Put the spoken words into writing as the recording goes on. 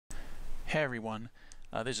Hey everyone,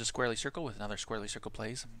 this is SquarelyCircle with another SquarelyCircle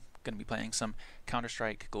Plays. I'm going to be playing some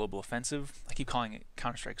Counter-Strike Global Offensive. I keep calling it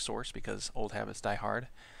Counter-Strike Source because old habits die hard.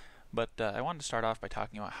 But I wanted to start off by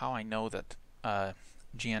talking about how I know that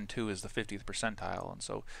GN2 is the 50th percentile. And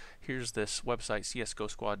so here's this website,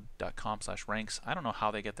 csgosquad.com/ranks. I don't know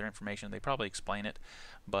how they get their information. They probably explain it.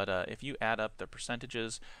 But if you add up the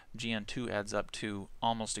percentages, GN2 adds up to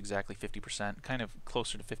almost exactly 50%, kind of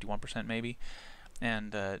closer to 51% maybe.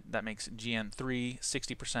 And that makes GN3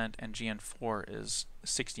 60% and GN4 is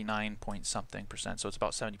 69 point something percent, so it's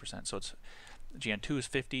about 70%. So it's GN2 is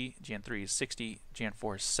 50, GN3 is 60,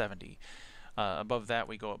 GN4 is 70. Above that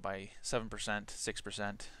we go up by 7%,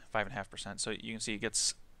 6%, 5.5%. So you can see it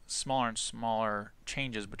gets smaller and smaller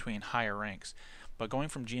changes between higher ranks. But going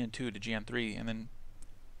from GN2 to GN3 and then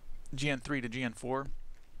GN3 to GN4,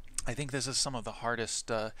 I think this is some of the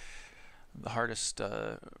hardest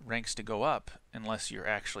ranks to go up unless you're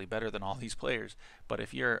actually better than all these players. But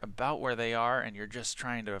if you're about where they are and you're just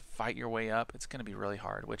trying to fight your way up, it's going to be really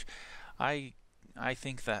hard, which I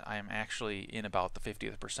think that I am actually in about the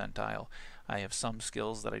 50th percentile. I have some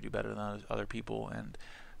skills that I do better than other people and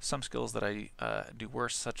some skills that I do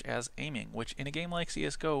worse, such as aiming, which in a game like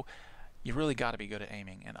CSGO you really got to be good at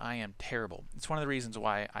aiming, and I am terrible. It's one of the reasons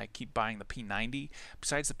why I keep buying the P90.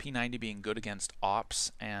 Besides the P90 being good against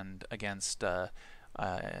ops and against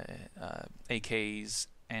AKs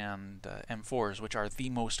and M4s, which are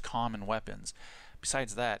the most common weapons.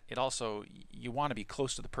 Besides that, it also, you want to be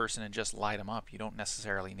close to the person and just light them up. You don't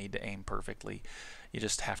necessarily need to aim perfectly. You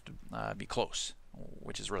just have to be close,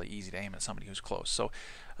 which is really easy to aim at somebody who's close. So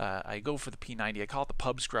I go for the P90. I call it the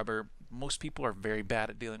pub scrubber. Most people are very bad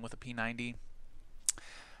at dealing with a P90,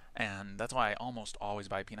 and that's why I almost always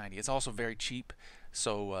buy P90. It's also very cheap,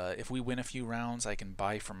 so if we win a few rounds, I can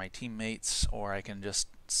buy for my teammates, or I can just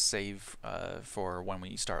save for when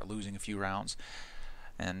we start losing a few rounds.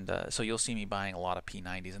 And so you'll see me buying a lot of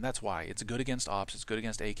P90s, and that's why. It's good against ops, it's good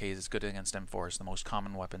against AKs, it's good against M4s, the most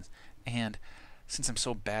common weapons. And since I'm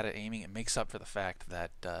so bad at aiming, it makes up for the fact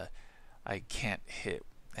that I can't hit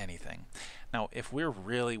anything. Now, if we're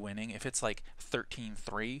really winning, if it's like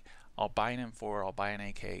 13-3, I'll buy an M4, I'll buy an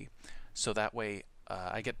AK, so that way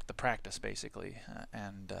I get the practice basically,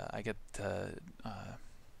 and I get to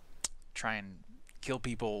try and kill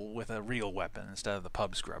people with a real weapon instead of the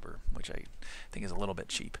pub scrubber, which I think is a little bit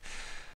cheap.